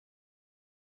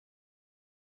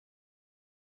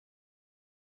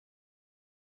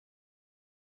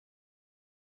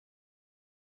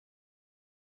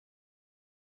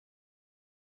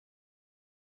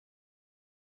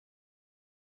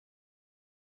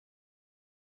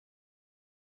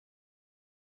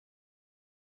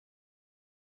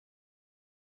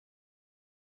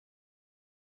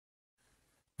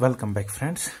Welcome back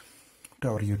friends to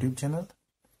our YouTube channel.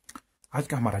 आज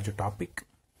का हमारा जो topic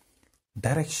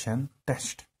direction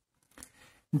test.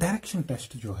 Direction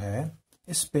test जो है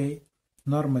इस पे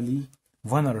नॉर्मली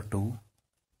 1 और 2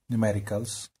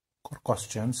 न्यूमेरिकल्स और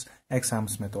क्वेश्चंस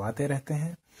एग्जाम्स में तो आते रहते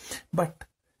हैं, बट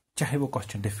चाहे वो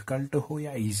क्वेश्चन डिफिकल्ट हो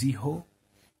या इजी हो,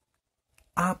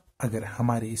 आप अगर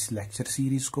हमारे इस लेक्चर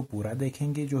सीरीज को पूरा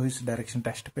देखेंगे जो इस डायरेक्शन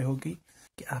टेस्ट पे होगी,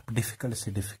 कि आप डिफिकल्ट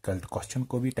से डिफिकल्ट क्वेश्चन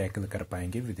को भी टैकल कर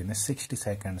पाएंगे with in 60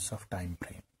 seconds of time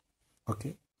frame. Okay,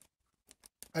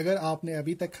 अगर आपने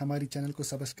अभी तक हमारी चैनल को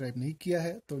सब्सक्राइब नहीं किया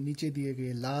है तो नीचे दिए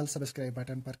गए लाल सब्सक्राइब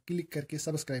बटन पर क्लिक करके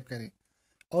सब्सक्राइब करें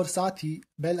और साथ ही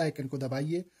बेल आइकन को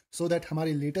दबाइए सो दैट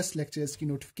हमारे लेटेस्ट लेक्चर्स की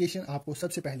नोटिफिकेशन आपको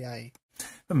सबसे पहले आए।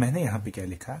 तो मैंने यहाँ पे क्या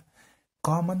लिखा,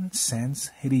 कॉमन सेंस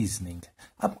रीजनिंग।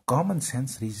 अब कॉमन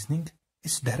सेंस रीजनिंग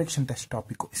इस डायरेक्शन टेस्ट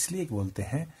टॉपिक को इसलिए बोलते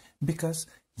हैं बिकॉज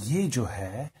ये जो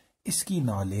है इसकी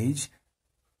नॉलेज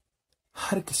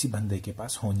हर किसी बंदे के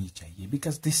पास होनी चाहिए,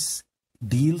 because this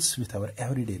deals with our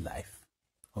everyday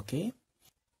life. Okay,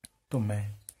 तो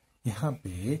मैं यहां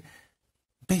पे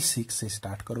बेसिक से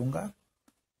स्टार्ट करूंगा।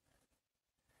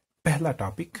 पहला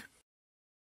topic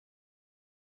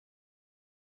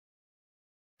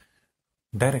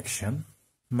direction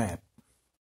map.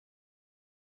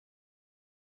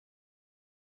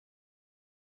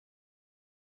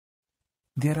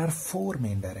 There are 4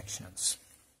 main directions,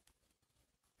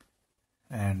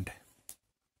 and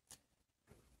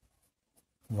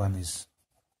one is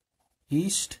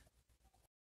east,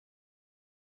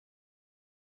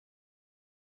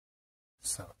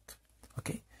 south.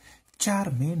 Okay,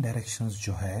 4 main directions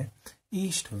जो है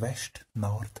east, waste,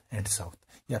 north and south.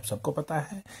 ये आप सबको पता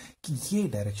है कि ये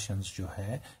डायरेक्शंस जो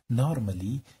है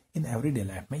नॉर्मली इन एवरीडे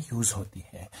लाइफ में यूज होती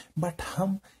है, बट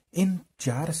हम इन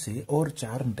 4 से और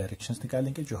 4 डायरेक्शंस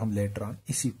निकालेंगे जो हम लेटर ऑन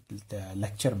इसी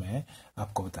लेक्चर में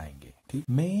आपको बताएंगे। ठीक,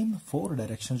 मेन 4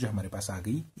 डायरेक्शंस जो हमारे पास आ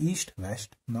गई, east,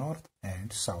 waste, north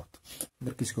and south.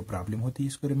 अगर किसी को प्रॉब्लम होती है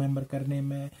इसको रिमेम्बर करने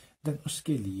में, देन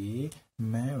उसके लिए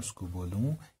मैं उसको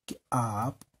बोलूं कि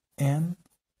आप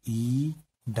NEWS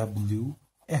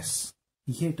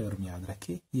ये टर्म याद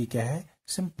रखिए। ये क्या है?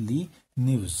 Simply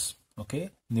news. ओके,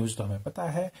 न्यूज तो हमें पता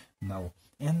है। Now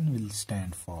N will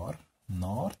stand for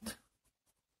north,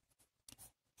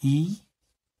 E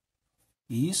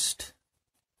east,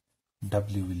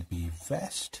 W will be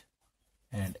west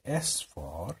and S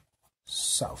for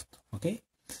south. Okay,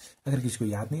 अगर किसी को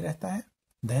याद नहीं रहता है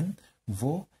देन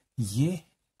वो ये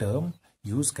टर्म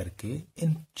यूज करके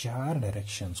इन 4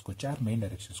 डायरेक्शंस को, 4 मेन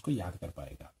डायरेक्शंस को याद कर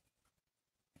पाएगा।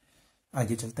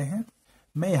 आगे चलते हैं।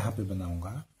 मैं यहां पे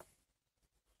बनाऊंगा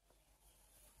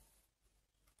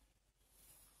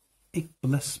एक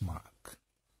प्लस मार्क।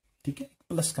 ठीक है,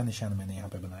 प्लस का निशान मैंने यहां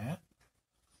पे बनाया।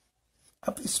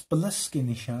 अब इस प्लस के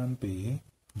निशान पे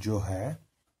जो है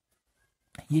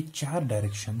ये 4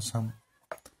 डायरेक्शंस हम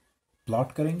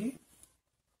प्लॉट करेंगे।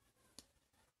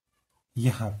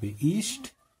 यहां पे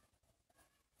ईस्ट,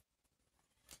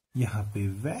 यहां पे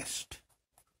वेस्ट,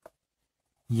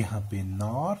 यहां पे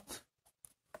नॉर्थ,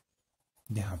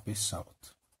 यहां पे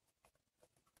साउथ।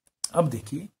 अब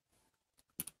देखिए,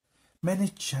 मैंने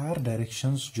 4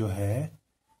 डायरेक्शंस जो है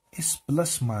इस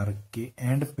प्लस मार्क के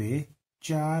एंड पे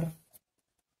 4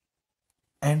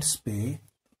 एंड्स पे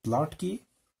प्लॉट की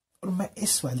और मैं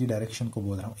इस वाली डायरेक्शन को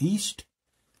बोल रहा हूं ईस्ट।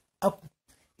 अब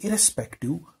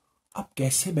इरेस्पेक्टिव आप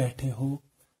कैसे बैठे हो,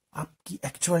 आपकी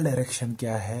एक्चुअल डायरेक्शन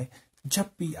क्या है, जब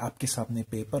भी आपके सामने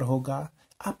पेपर होगा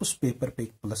आप उस पेपर पे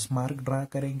एक प्लस मार्क ड्रा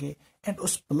करेंगे एंड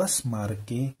उस प्लस मार्क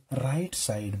के राइट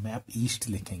साइड में आप ईस्ट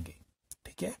लिखेंगे।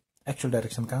 ठीक है, एक्चुअल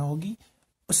डायरेक्शन कहां होगी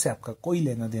उससे आपका कोई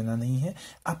लेना देना नहीं है।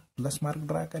 आप प्लस मार्क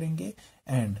ड्रा करेंगे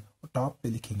एंड टॉप पे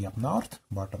लिखेंगे आप नॉर्थ,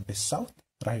 बॉटम पे south,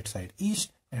 right side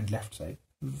east and left side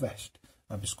west.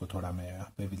 अब इसको थोड़ा मैं यहां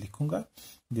पे भी लिखूंगा,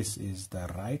 this is the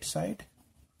right side,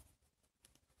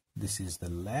 this is the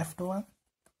left one,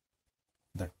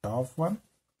 the top one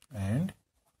and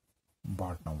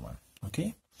bottom one.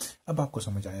 Okay, अब आपको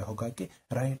समझ आया होगा कि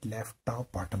राइट, लेफ्ट, टॉप,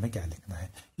 बॉटम में क्या लिखना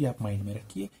है। ये आप माइंड में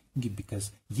रखिए बिकॉज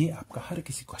ये आपका हर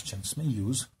किसी क्वेश्चंस में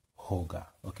यूज होगा।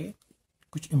 ओके,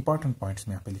 कुछ इंपॉर्टेंट पॉइंट्स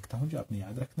मैं यहाँ पे लिखता हूं जो आपने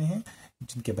याद रखने हैं,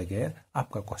 जिनके बगैर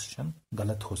आपका क्वेश्चन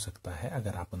गलत हो सकता है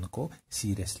अगर आप उनको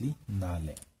सीरियसली ना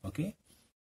लें। ओके,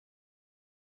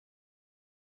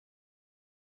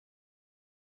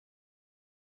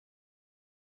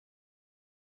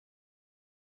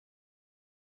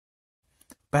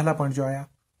 पहला पॉइंट जो आया,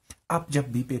 आप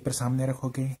जब भी पेपर सामने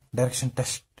रखोगे, डायरेक्शन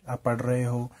टेस्ट आप पढ़ रहे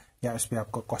हो या इस पे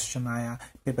आपका क्वेश्चन आया,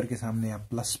 पेपर के सामने आप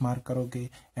प्लस मार्क करोगे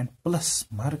एंड प्लस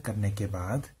मार्क करने के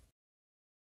बाद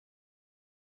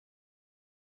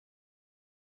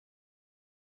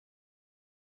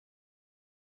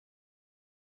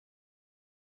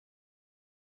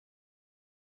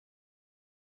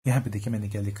यहां पे देखिए मैंने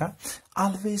क्या लिखा,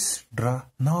 always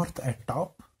draw north eight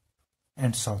top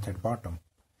and south at bottom,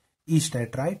 east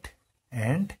eight right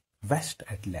and waste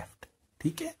eight left.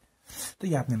 ठीक है, तो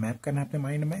ये आपने मैप करना है अपने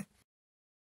माइंड में।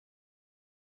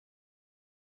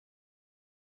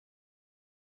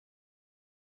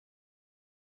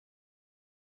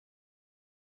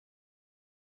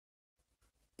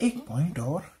 एक पॉइंट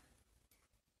और,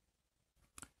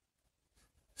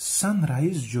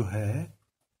 सनराइज जो है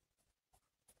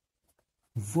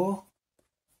वो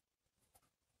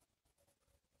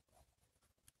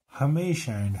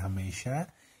हमेशा एंड हमेशा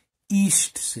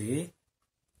ईस्ट से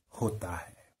होता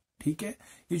है। ठीक है,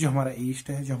 ये जो हमारा ईस्ट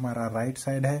है, जो हमारा राइट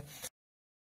साइड है,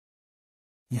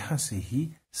 यहां से ही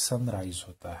सनराइज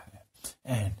होता है।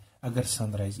 एंड अगर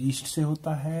सनराइज ईस्ट से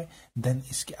होता है देन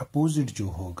इसके अपोजिट जो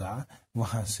होगा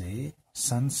वहां से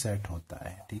सनसेट होता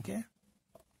है। ठीक है,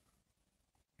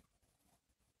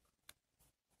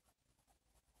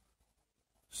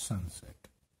 sunset,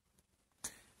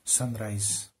 sunrise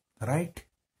right,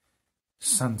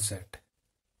 sunset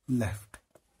left.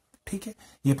 ठीक है,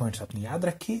 ये पॉइंट्स अपने याद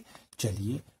रखिए।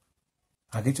 चलिए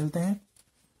आगे चलते हैं।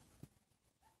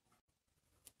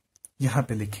 यहां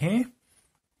पे लिखें,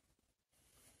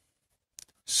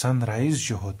 सनराइज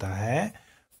जो होता है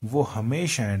वो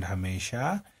हमेशा एंड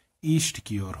हमेशा ईस्ट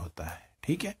की ओर होता है।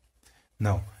 ठीक है,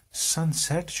 नाउ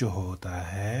सनसेट जो होता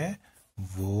है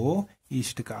वो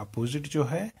ईस्ट का अपोजिट जो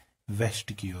है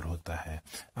वेस्ट की ओर होता है।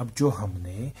 अब जो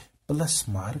हमने प्लस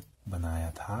मार्क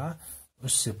बनाया था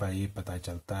उससे ये पता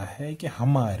चलता है कि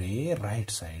हमारे right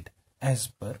side as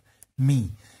per me,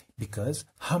 because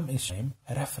हम इस टाइम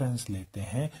रेफरेंस लेते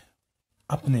हैं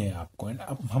अपने आप को, एंड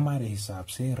अब हमारे हिसाब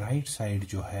से राइट साइड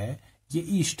जो है ये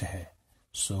ईस्ट है।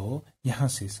 सो यहां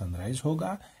से सनराइज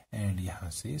होगा एंड यहां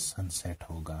से सनसेट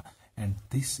होगा, and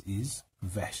this is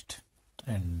waste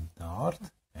and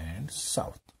north and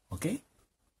south. Okay,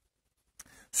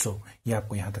 सो ये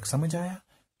आपको यहां तक समझ आया?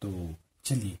 तो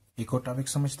चलिए एक और टॉपिक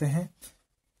समझते हैं।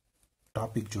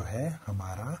 टॉपिक जो है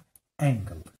हमारा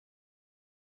एंगल।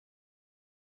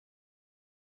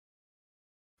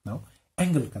 नाउ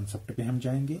एंगल कंसेप्ट पे हम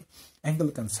जाएंगे। एंगल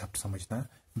कंसेप्ट समझना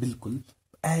बिल्कुल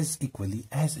एज इक्वली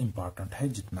एज इंपॉर्टेंट है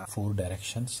जितना 4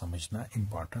 डायरेक्शन समझना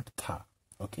इंपॉर्टेंट था।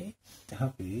 ओके, यहां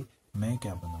पे मैं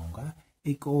क्या बनाऊंगा,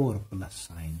 एक और प्लस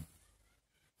साइन।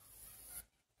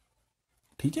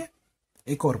 ठीक है,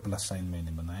 एक और प्लस साइन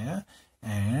मैंने बनाया,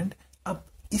 एंड अब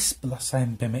इस प्लस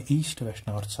साइन पे मैं ईस्ट वेस्ट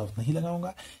नॉर्थ साउथ नहीं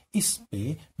लगाऊंगा, इस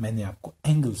पे मैंने आपको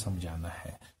एंगल समझाना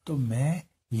है। तो मैं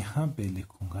यहां पे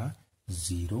लिखूंगा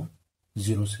 0,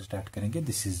 0 से स्टार्ट करेंगे,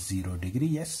 this is 0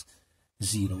 degree, yes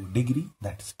 0 degree,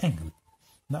 that's angle.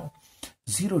 Now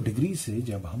 0 degree से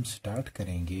जब हम स्टार्ट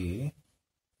करेंगे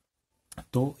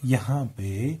तो यहां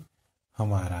पे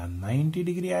हमारा 90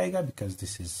 डिग्री आएगा, because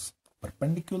this is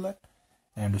perpendicular,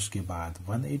 and उसके बाद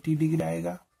 180 डिग्री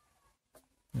आएगा,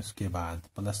 उसके बाद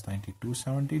प्लस 90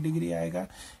 270 डिग्री आएगा,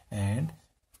 एंड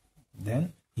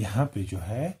देन यहां पे जो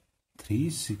है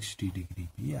 360 डिग्री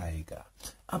भी आएगा।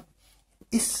 अब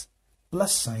इस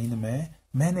प्लस साइन में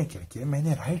मैंने क्या किया,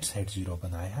 मैंने राइट साइड 0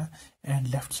 बनाया एंड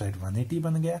लेफ्ट साइड 180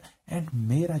 बन गया, एंड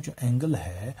मेरा जो एंगल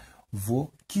है वो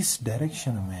किस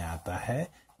डायरेक्शन में आता है,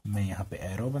 मैं यहां पे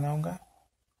एरो बनाऊंगा।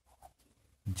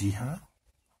 जी हां,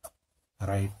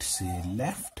 राइट से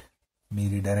लेफ्ट,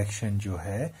 मेरी डायरेक्शन जो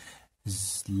है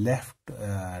लेफ्ट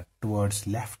टुवर्ड्स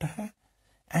लेफ्ट है,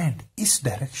 एंड इस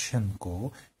डायरेक्शन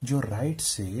को जो राइट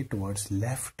से टुवर्ड्स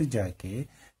लेफ्ट जाके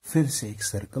फिर से एक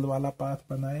सर्कल वाला पाथ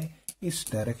बनाए, इस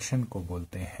डायरेक्शन को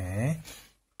बोलते हैं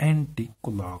anti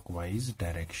clockwise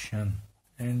direction.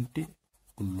 Anti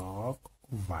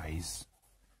clockwise,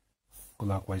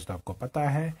 clockwise तो आपको पता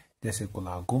है, जैसे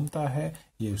क्लॉक घूमता है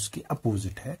ये उसकी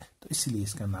अपोजिट है, तो इसलिए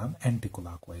इसका नाम एंटी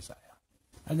क्लॉकवाइज आया।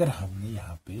 अगर हमने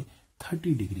यहाँ पे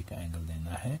 30 डिग्री का एंगल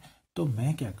लेना है तो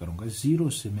मैं क्या करूंगा, 0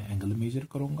 से मैं एंगल मेजर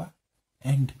करूंगा,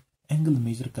 एंड एंगल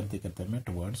मेजर करते करते मैं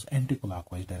टुवर्ड्स एंटी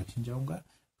क्लॉकवाइज डायरेक्शन जाऊंगा,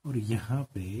 और यहाँ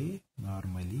पे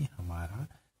नॉर्मली हमारा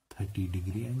 30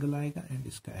 डिग्री एंगल आएगा, एंड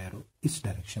इसका एरो इस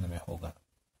डायरेक्शन में होगा।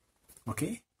 ओके,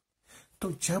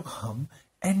 तो जब हम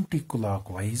एंटी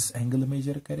क्लॉकवाइज एंगल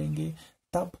मेजर करेंगे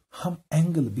तब हम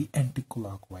एंगल भी एंटी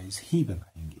क्लॉकवाइज ही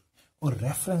बनाएंगे, और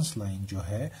रेफरेंस लाइन जो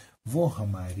है वो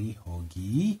हमारी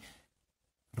होगी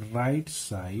right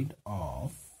side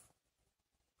of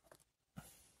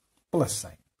plus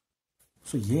sign.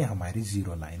 सो ये हमारी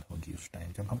 0 लाइन होगी उस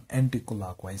टाइम जब हम एंटी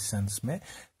क्लॉकवाइज सेंस में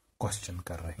क्वेश्चन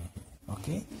कर रहे हैं।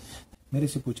 ओके, मेरे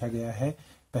से पूछा गया है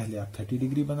पहले आप 30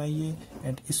 डिग्री बनाइए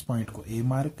एंड इस पॉइंट को ए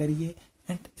मार्क करिए,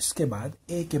 एंड इसके बाद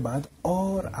ए के बाद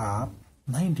और आप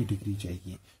 90 डिग्री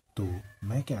चाहिए। तो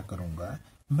मैं क्या करूंगा,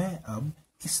 मैं अब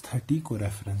इस 30 को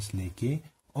रेफरेंस लेके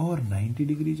और 90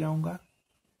 डिग्री जाऊंगा,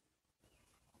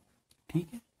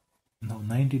 ठीक है।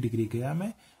 90 डिग्री गया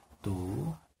मैं,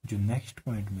 तो जो नेक्स्ट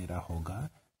पॉइंट मेरा होगा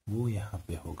वो यहां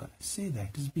पे होगा, से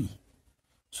दैट इज बी।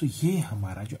 सो ये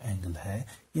हमारा जो एंगल है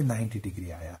ये 90 डिग्री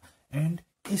आया। एंड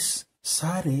इस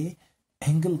सारे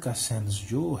एंगल का सेंस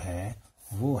जो है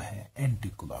वो है एंटी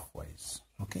क्लॉकवाइज।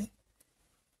 ओके,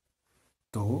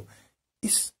 तो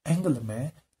इस एंगल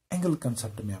में, एंगल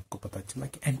कंसेप्ट में आपको पता चला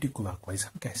कि एंटी क्लॉकवाइज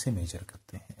हम कैसे मेजर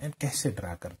करते हैं एंड कैसे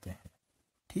ड्रा करते हैं,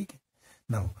 ठीक है।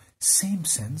 नाउ सेम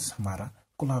सेंस हमारा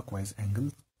क्लॉकवाइज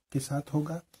एंगल के साथ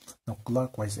होगा। नाउ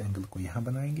क्लॉकवाइज एंगल को यहां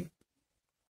बनाएंगे,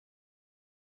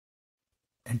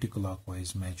 एंटी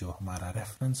क्लॉकवाइज में जो हमारा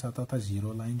रेफरेंस आता था,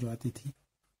 जीरो लाइन जो आती थी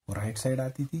वो राइट साइड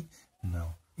आती थी।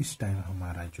 नाउ इस टाइम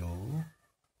हमारा जो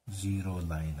जीरो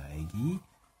लाइन आएगी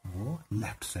वो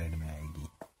लेफ्ट साइड में आएगी।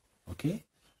 Okay,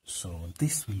 so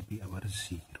this will be our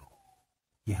zero.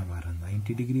 ये हमारा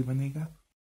 90 डिग्री बनेगा।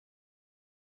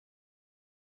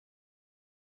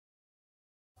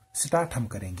 स्टार्ट हम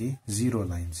करेंगे जीरो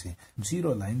लाइन से।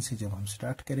 जीरो लाइन से जब हम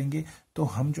स्टार्ट करेंगे तो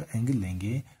हम जो एंगल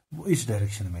लेंगे वो इस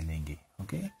डायरेक्शन में लेंगे।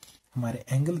 ओके, हमारे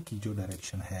एंगल की जो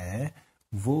डायरेक्शन है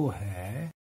वो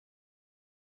है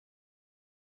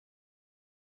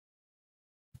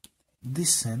this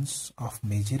sense of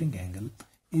measuring angle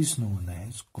is known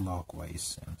as clockwise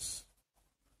sense,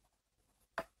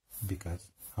 because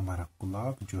हमारा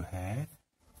क्लॉक जो है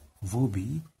वो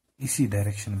भी इसी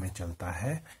डायरेक्शन में चलता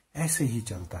है, ऐसे ही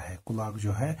चलता है। क्लॉक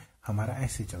जो है हमारा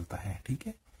ऐसे चलता है, ठीक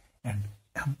है। एंड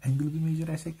हम एंगल भी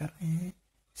मेजर ऐसे कर रहे हैं,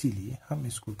 इसीलिए हम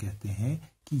इसको कहते हैं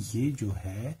कि ये जो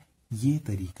है ये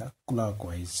तरीका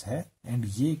क्लॉकवाइज है एंड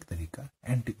ये एक तरीका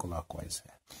एंटी क्लॉकवाइज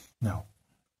है। नाउ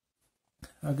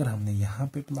अगर हमने यहाँ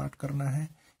पे प्लॉट करना है,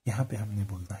 यहाँ पे हमने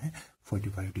बोलना है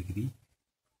 45 डिग्री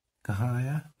कहाँ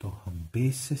आया, तो हम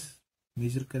बेस से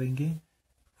मेजर करेंगे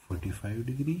 45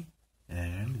 डिग्री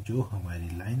एंड जो हमारी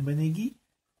लाइन बनेगी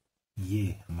ये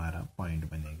हमारा पॉइंट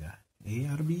बनेगा, ए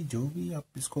और बी जो भी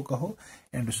आप इसको कहो।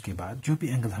 एंड उसके बाद जो भी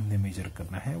एंगल हमने मेजर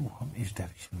करना है वो हम इस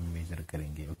डायरेक्शन में मेजर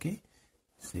करेंगे। ओके,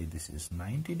 से this is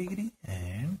 90 degree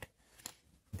and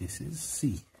this is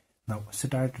C. Now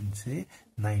starting से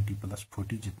 90 प्लस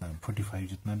 40 जितना 45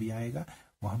 जितना भी आएगा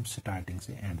वो हम स्टार्टिंग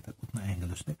से एंड तक उतना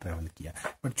एंगल उसने ट्रेवल किया,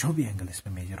 बट जो भी एंगल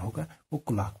इसमें मेजर होगा वो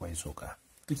क्लॉकवाइज होगा।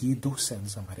 तो ये दो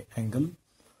सेंस हमारे एंगल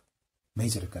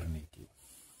मेजर करने की,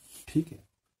 ठीक है।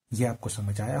 ये आपको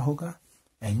समझ आया होगा,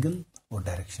 एंगल और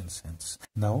डायरेक्शन सेंस।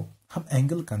 नाउ हम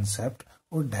एंगल कंसेप्ट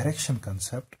और डायरेक्शन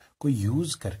कंसेप्ट को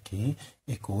यूज करके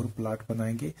एक और प्लॉट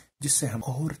बनाएंगे जिससे हम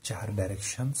और 4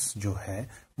 डायरेक्शंस जो है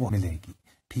वो मिलेगी,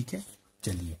 ठीक है।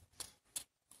 चलिए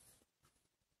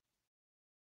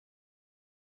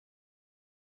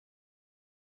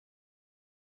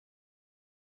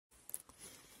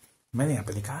मैंने यहां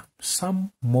पे लिखा सम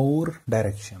मोर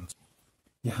डायरेक्शंस।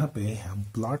 यहाँ पे हम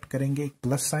प्लॉट करेंगे एक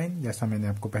प्लस साइन, जैसा मैंने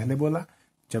आपको पहले बोला।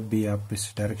 जब भी आप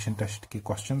इस डायरेक्शन टेस्ट के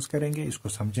क्वेश्चंस करेंगे, इसको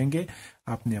समझेंगे,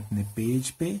 आपने अपने पेज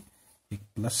पे एक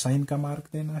प्लस साइन का मार्क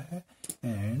देना है।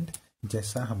 एंड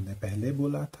जैसा हमने पहले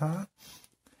बोला था,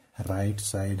 राइट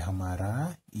साइड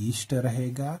हमारा ईस्ट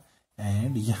रहेगा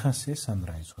एंड यहां से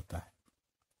सनराइज होता है,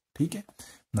 ठीक है।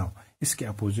 नाउ इसके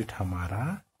अपोजिट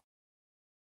हमारा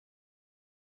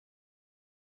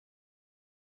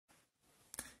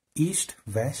ईस्ट,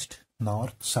 वेस्ट,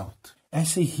 नॉर्थ, साउथ।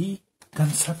 ऐसे ही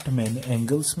कंसेप्ट मैंने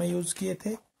एंगल्स में यूज किए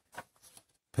थे।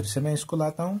 फिर से मैं इसको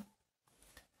लाता हूं।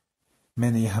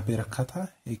 मैंने यहां पे रखा था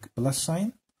एक प्लस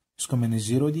साइन, इसको मैंने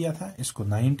 0 दिया था, इसको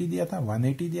 90 दिया था,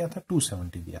 180 दिया था,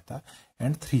 270 दिया था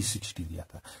एंड 360 दिया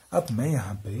था। अब मैं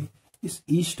यहां पे इस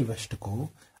ईस्ट वेस्ट को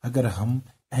अगर हम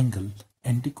एंगल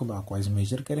एंटी क्लॉकवाइज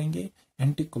मेजर करेंगे,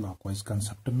 एंटी क्लॉकवाइज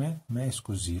कंसेप्ट में मैं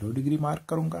इसको 0 डिग्री मार्क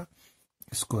करूंगा,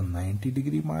 इसको 90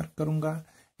 डिग्री मार्क करूंगा,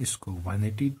 इसको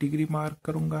 180 डिग्री मार्क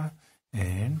करूंगा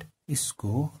एंड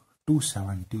इसको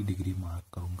 270 डिग्री मार्क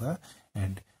करूंगा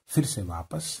एंड फिर से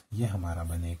वापस ये हमारा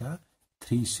बनेगा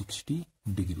 360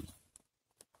 डिग्री।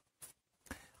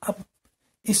 अब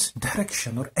इस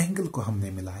डायरेक्शन और एंगल को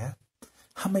हमने मिलाया,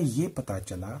 हमें ये पता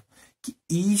चला कि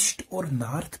ईस्ट और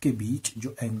नॉर्थ के बीच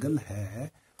जो एंगल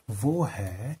है वो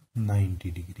है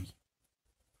 90 degree.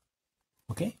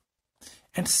 Okay,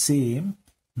 and same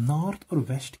north और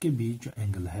वेस्ट के बीच जो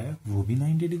एंगल है वो भी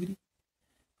 90 डिग्री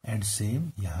एंड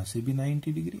सेम यहां से भी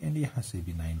 90 डिग्री एंड यहां से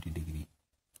भी 90 डिग्री,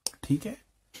 ठीक है।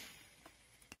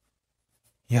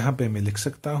 यहां पे मैं लिख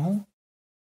सकता हूं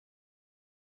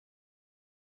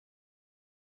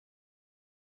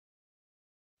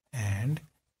and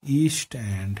east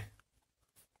and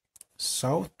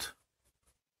south,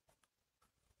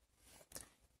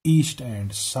 east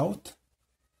and south.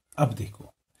 अब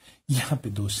देखो यहां पे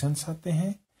 2 सेंस आते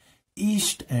हैं,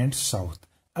 ईस्ट एंड साउथ,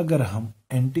 अगर हम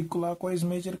एंटी क्लॉकवाइज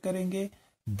मेजर करेंगे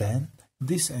then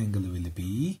this angle will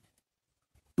be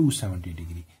 270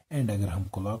 degree, and अगर हम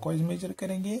क्लॉकवाइज मेजर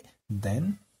करेंगे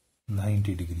देन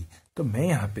 90 डिग्री। तो मैं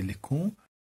यहां पे लिखूं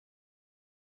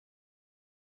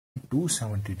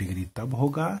 270 डिग्री तब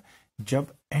होगा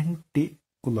जब एंटी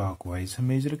क्लॉकवाइज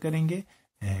मेजर करेंगे,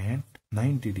 एंड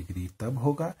 90 डिग्री तब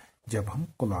होगा जब हम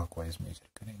क्लॉकवाइज मेजर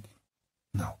करेंगे।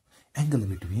 Now angle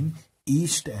between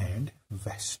east and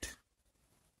waste,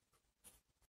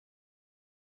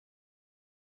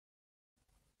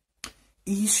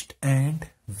 east and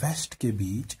waste के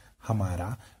बीच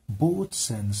हमारा बोथ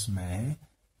सेंस में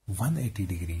 180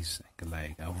 डिग्री एंगल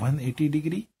आएगा, 180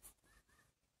 डिग्री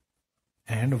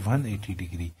एंड 180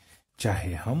 डिग्री,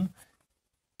 चाहे हम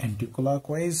एंटी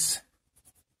क्लॉकवाइज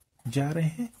जा रहे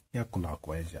हैं या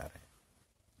क्लॉकवाइज जा रहे हैं,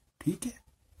 ठीक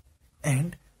है।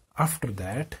 एंड आफ्टर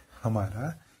दैट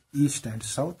हमारा ईस्ट एंड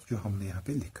साउथ जो हमने यहां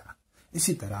पे लिखा,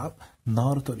 इसी तरह आप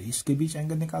नॉर्थ और ईस्ट के बीच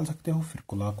एंगल निकाल सकते हो, फिर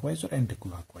क्लॉकवाइज और एंटी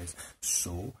क्लॉकवाइज।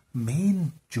 सो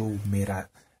मेन जो मेरा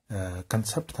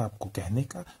कंसेप्ट था आपको कहने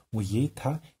का वो ये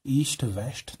था, ईस्ट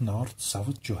वेस्ट नॉर्थ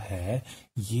साउथ जो है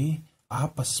ये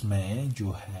आपस में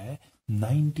जो है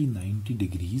 90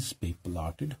 डिग्रीज पे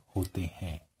प्लॉटेड होते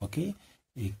हैं। ओके,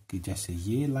 एक जैसे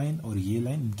ये लाइन और ये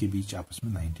लाइन, इनके बीच आपस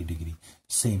में 90 degree.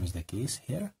 Same is the case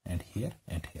here and here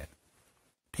and here,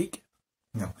 ठीक है।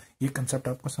 नाउ ये कंसेप्ट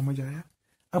आपको समझ आया।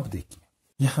 अब देखिए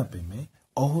यहां पे मैं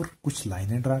और कुछ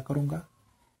लाइनें ड्रा करूंगा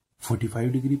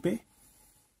 45 डिग्री पे,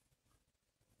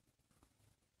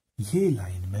 ये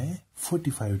लाइन मैं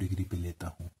 45 डिग्री पे लेता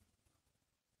हूं,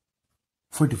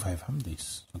 45 हम दिस,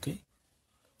 ओके।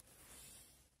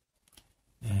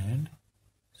 एंड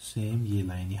सेम ये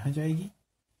लाइन यहां जाएगी,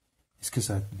 इसके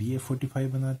साथ भी ये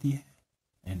 45 बनाती है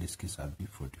एंड इसके साथ भी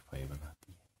 45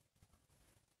 बनाती है।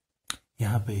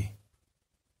 यहां पे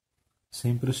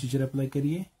सेम प्रोसीजर अप्लाई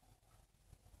करिए,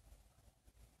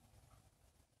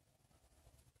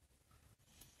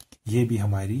 ये भी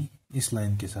हमारी इस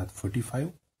लाइन के साथ 45,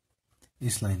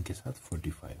 इस लाइन के साथ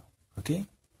 45, ओके।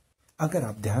 अगर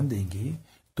आप ध्यान देंगे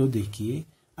तो देखिए,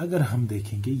 अगर हम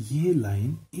देखेंगे ये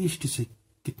लाइन ईस्ट से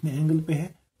कितने एंगल पे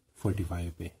है,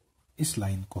 45 पे, इस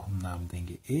लाइन को हम नाम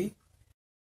देंगे ए।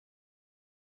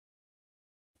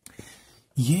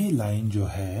 ये लाइन जो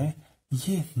है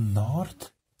ये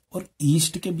नॉर्थ और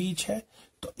ईस्ट के बीच है,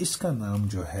 तो इसका नाम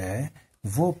जो है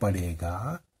वो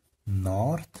पड़ेगा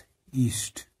नॉर्थ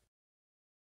ईस्ट,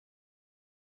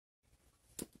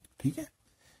 ठीक है।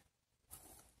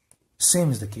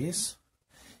 सेम इज द केस,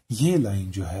 ये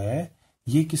लाइन जो है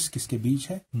ये किस किस के बीच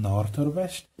है, नॉर्थ और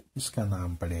वेस्ट, इसका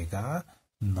नाम पड़ेगा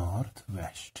नॉर्थ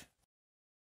वेस्ट।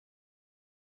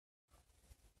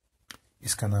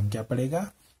 इसका नाम क्या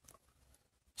पड़ेगा,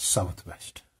 साउथ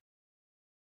वेस्ट।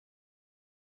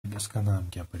 इसका नाम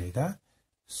क्या पड़ेगा,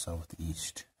 साउथ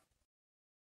ईस्ट।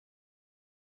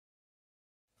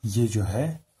 ये जो है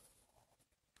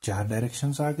 4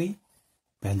 डायरेक्शंस आ गई,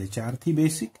 पहले 4 थी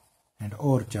बेसिक एंड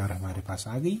और 4 हमारे पास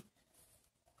आ गई।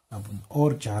 अब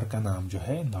और 4 का नाम जो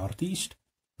है north east,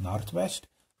 north west,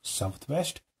 south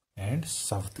west and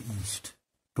south east.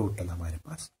 Total हमारे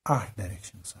पास 8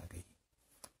 डायरेक्शंस आ गई,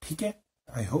 ठीक है।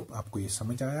 आई होप आपको ये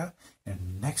समझ आया, एंड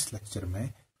नेक्स्ट लेक्चर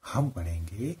में हम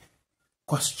पढ़ेंगे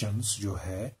क्वेश्चंस जो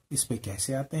है इस पे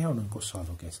कैसे आते हैं और उनको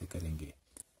सॉल्व कैसे करेंगे।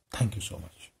 Thank you so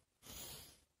much.